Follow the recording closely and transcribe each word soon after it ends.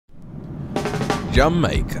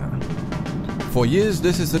Jamaica. For years,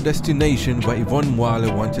 this is a destination where Yvonne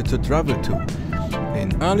Mwale wanted to travel to.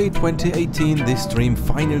 In early 2018, this dream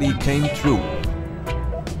finally came true.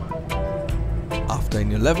 After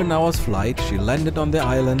an 11 hours flight, she landed on the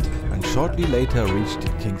island and shortly later reached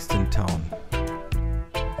Kingston town.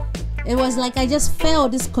 It was like I just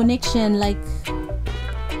felt this connection, like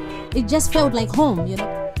it just felt like home, you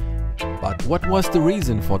know. But what was the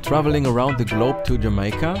reason for traveling around the globe to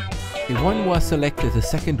Jamaica? Yvonne was selected the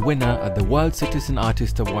second winner at the World Citizen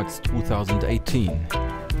Artist Awards 2018.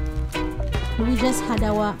 We just had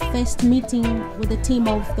our first meeting with the team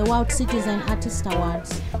of the World Citizen Artist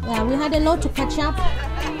Awards. Yeah, we had a lot to catch up.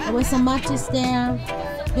 There were some artists there,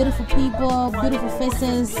 beautiful people, beautiful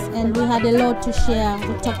faces, and we had a lot to share.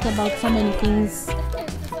 We talked about so many things.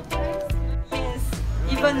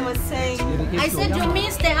 Yvonne was saying, I said you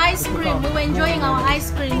missed the ice cream. We were enjoying our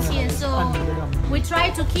ice creams here, so we try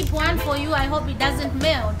to keep one for you. I hope it doesn't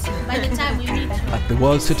melt by the time we meet you. At the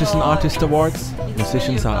World Citizen Artist Awards,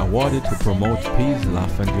 musicians are awarded to promote peace,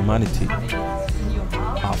 love and humanity.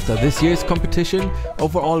 After this year's competition,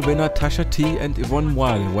 overall winner Tasha T and Yvonne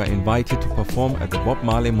Mwale were invited to perform at the Bob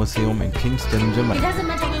Marley Musuem in Kingston, Jamaica. It doesn't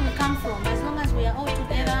matter where we come from, as long as we are all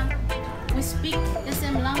together, we speak the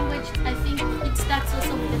same language. I think it starts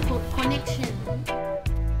also with the connection.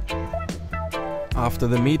 After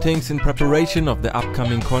the meetings in preparation of the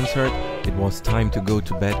upcoming concert, it was time to go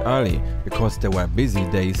to bed early because there were busy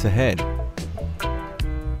days ahead.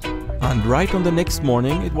 And right on the next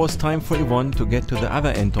morning, it was time for Yvonne to get to the other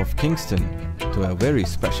end of Kingston, to a very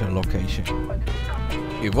special location.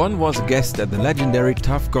 Yvonne was a guest at the legendary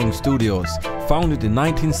Tough Gong Studios, founded in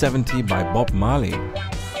 1970 by Bob Marley.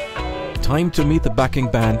 Time to meet the backing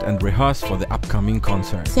band and rehearse for the upcoming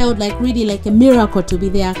concert. Felt like really like a miracle to be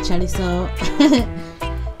there actually, so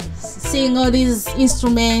seeing all these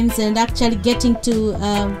instruments and actually getting to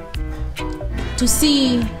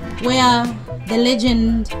see where the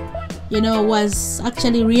legend, you know, was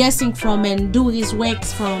actually rehearsing from and do his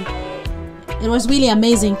works from. It was really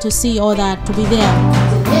amazing to see all that, to be there.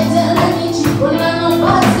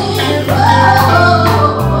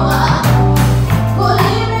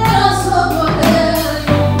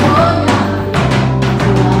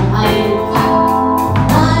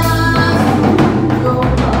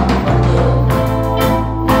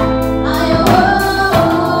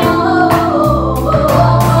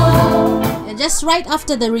 Just right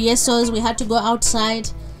after the rehearsals, we had to go outside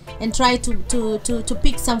and try to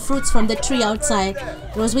pick some fruits from the tree outside.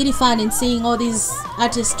 It was really fun in seeing all these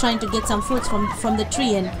artists trying to get some fruits from the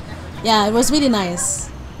tree, and yeah, it was really nice.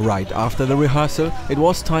 Right after the rehearsal, it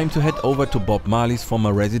was time to head over to Bob Marley's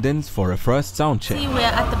former residence for a first sound check. We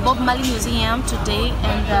are at the Bob Marley Museum today,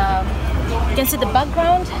 and you can see the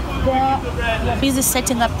background. We're busy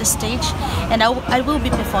setting up the stage, and I will be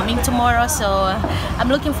performing tomorrow, so I'm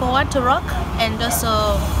looking forward to rock, and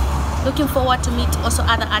also looking forward to meet also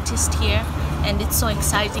other artists here, and it's so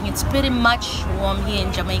exciting. It's pretty much warm here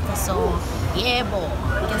in Jamaica, so yeah, boy.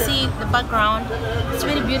 You can see the background. It's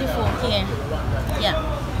really beautiful here.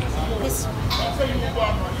 Yeah. This.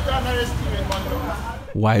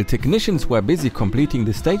 While technicians were busy completing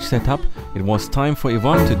the stage setup, it was time for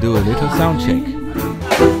Yvonne to do a little sound check.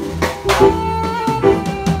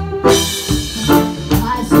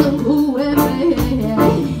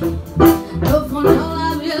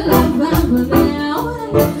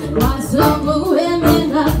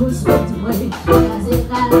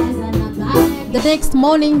 The next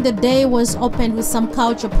morning, the day was opened with some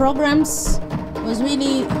culture programs. It was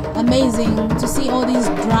really amazing to see all these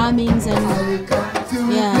drummings, and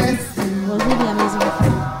yeah, it was really amazing.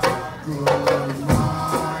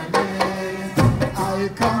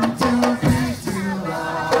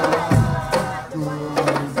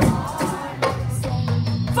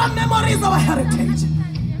 Fun memory is our heritage.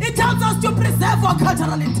 It tells us to preserve our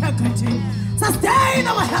cultural integrity, sustain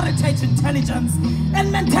our heritage intelligence,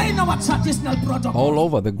 and maintain our traditional product. All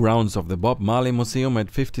over the grounds of the Bob Marley Museum at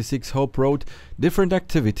 56 Hope Road, different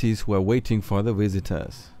activities were waiting for the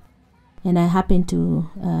visitors. And I happened to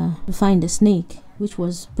find a snake, which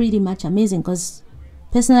was pretty much amazing because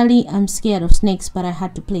personally I'm scared of snakes, but I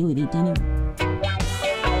had to play with it anyway.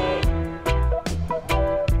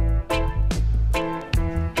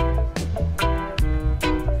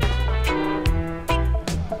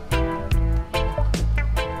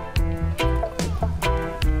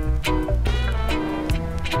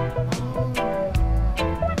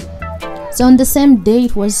 So on the same day,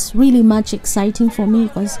 it was really much exciting for me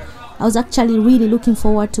because I was actually really looking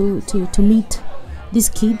forward to meet these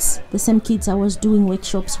kids, the same kids I was doing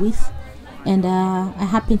workshops with. And I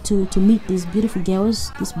happened to meet these beautiful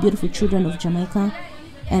girls, these beautiful children of Jamaica,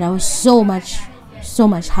 and I was so much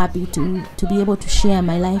happy to be able to share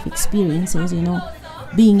my life experiences, you know,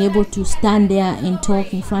 being able to stand there and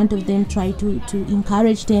talk in front of them, try to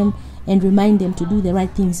encourage them and remind them to do the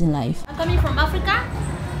right things in life. I'm coming from Africa,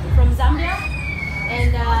 from Zambia,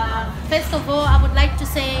 and first of all, I would like to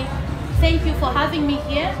say thank you for having me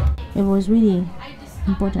here. It was really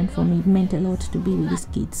important for me. It meant a lot to be with these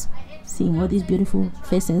kids, seeing all these beautiful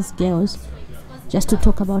faces, girls, just to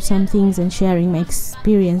talk about some things and sharing my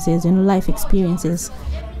experiences, you know, life experiences.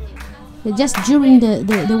 Just during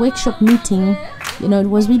the workshop meeting, you know, it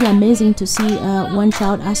was really amazing to see one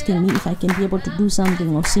child asking me if I can be able to do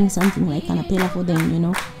something or sing something like an cappella for them, you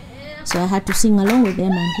know. So I had to sing along with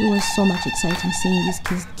them, and it was so much exciting seeing these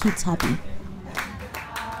kids happy.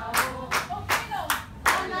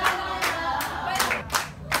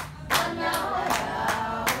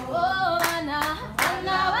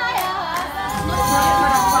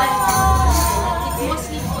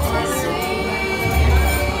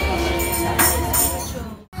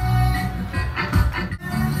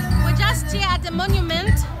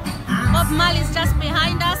 Monument. Bob Marley is just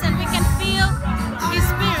behind us, and we can feel his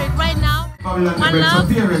spirit right now. One love,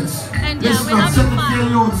 and yeah, we're having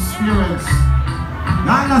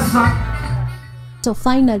fun. So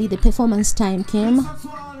finally the performance time came,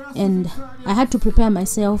 and I had to prepare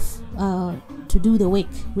myself to do the work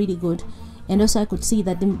really good, and also I could see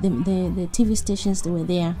that the TV stations, they were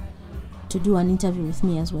there to do an interview with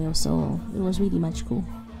me as well, so it was really much cool.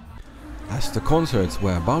 As the concerts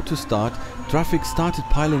were about to start, traffic started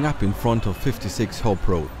piling up in front of 56 Hope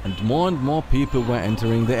Road, and more people were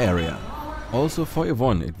entering the area. Also for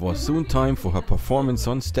Yvonne, it was soon time for her performance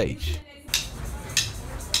on stage.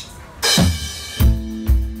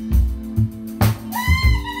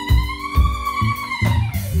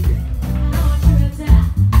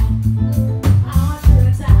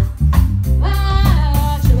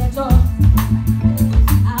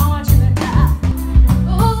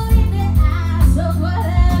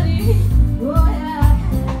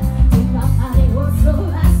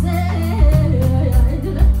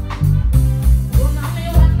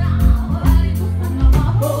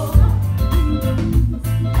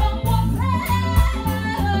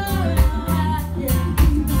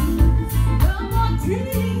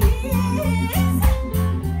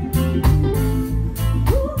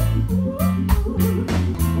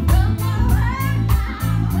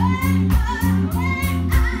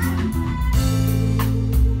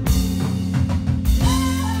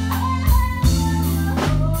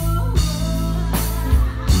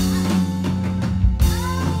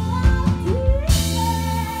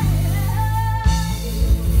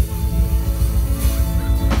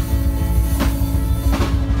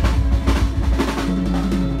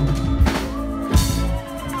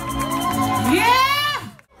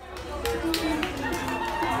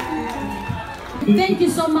 Thank you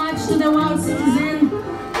so much to the World Citizen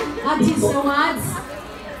Artist Awards.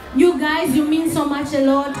 You guys, you mean so much a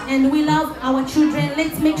lot, and we love our children.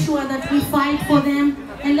 Let's make sure that we fight for them,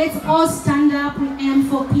 and let's all stand up and aim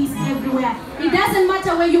for peace everywhere. It doesn't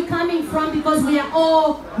matter where you're coming from, because we are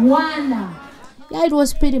all one. Yeah, it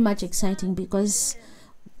was pretty much exciting because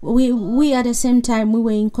we at the same time, we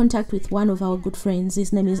were in contact with one of our good friends.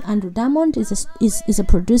 His name is Andrew Diamond. He's a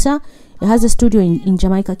producer. He has a studio in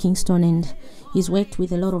Jamaica, Kingston, and he's worked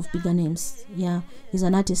with a lot of bigger names. Yeah, he's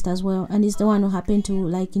an artist as well, and he's the one who happened to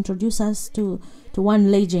like introduce us to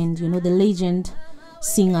one legend, you know, the legend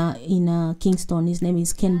singer in Kingston. His name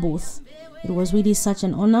is Ken Booth. It was really such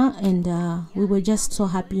an honor, and we were just so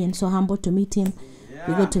happy and so humbled to meet him.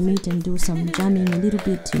 We got to meet and do some jamming a little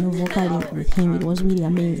bit, you know, vocally with him. It was really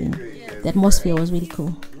amazing. The atmosphere was really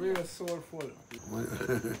cool. Real soulful.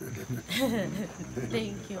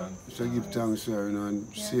 Thank you. So give thanks, you know, and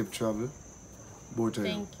safe travel. Both of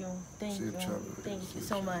you. Thank you. Thank you. Thank you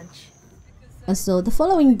so much. And so the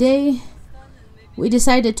following day, we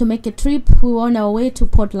decided to make a trip. We were on our way to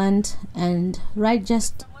Portland, and right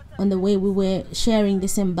just on the way, we were sharing the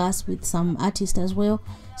same bus with some artists as well.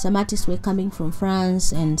 Some artists were coming from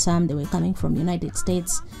France, and some they were coming from the United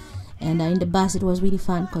States. And in the bus, it was really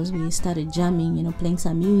fun because we started jamming, you know, playing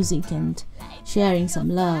some music and sharing some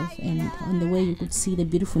love. And on the way, you could see the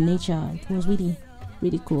beautiful nature. It was really,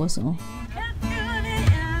 really cool also.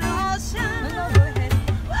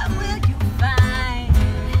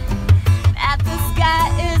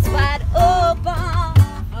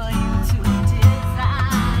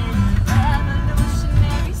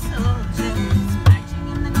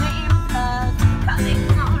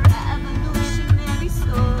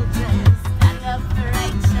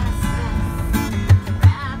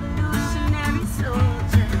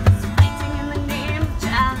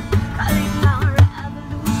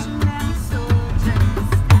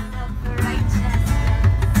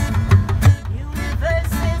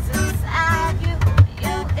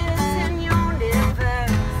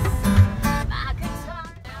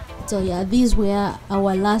 So yeah, these were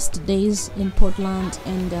our last days in Portland,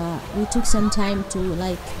 and we took some time to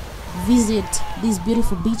like visit these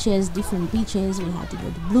beautiful beaches, different beaches. We had to go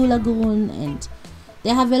to Blue Lagoon, and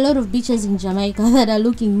they have a lot of beaches in Jamaica that are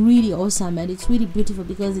looking really awesome, and it's really beautiful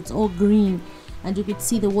because it's all green and you could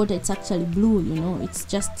see the water. It's actually blue, you know. It's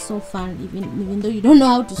just so fun, even though you don't know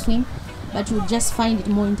how to swim, but you just find it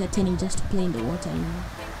more entertaining just to play in the water, you know.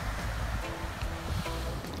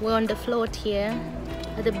 We're on the float here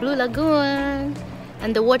at the Blue Lagoon,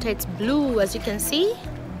 and the water, it's blue, as you can see.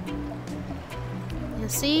 You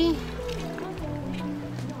see?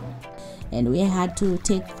 And we had to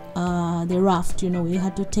take the raft, you know. We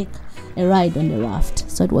had to take a ride on the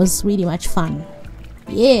raft, so it was really much fun.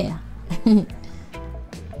 Yeah.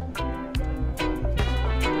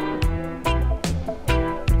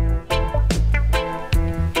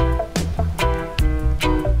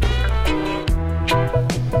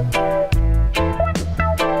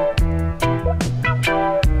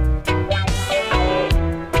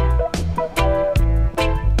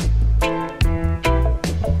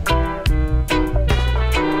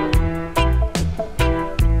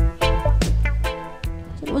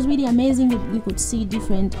 Really amazing. We could see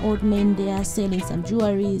different old men there selling some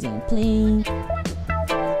jewelries and playing.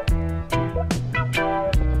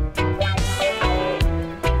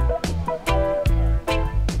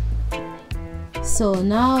 So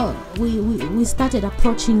now we started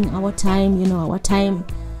approaching our time, you know, our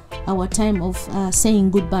time of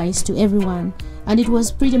saying goodbyes to everyone, and it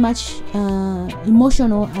was pretty much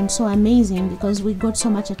emotional and so amazing because we got so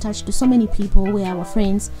much attached to so many people who were our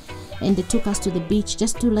friends, and they took us to the beach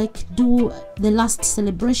just to like do the last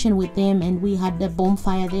celebration with them, and we had the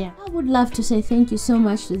bonfire there. I would love to say thank you so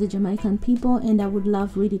much to the Jamaican people, and I would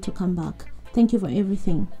love really to come back. Thank you for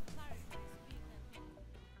everything.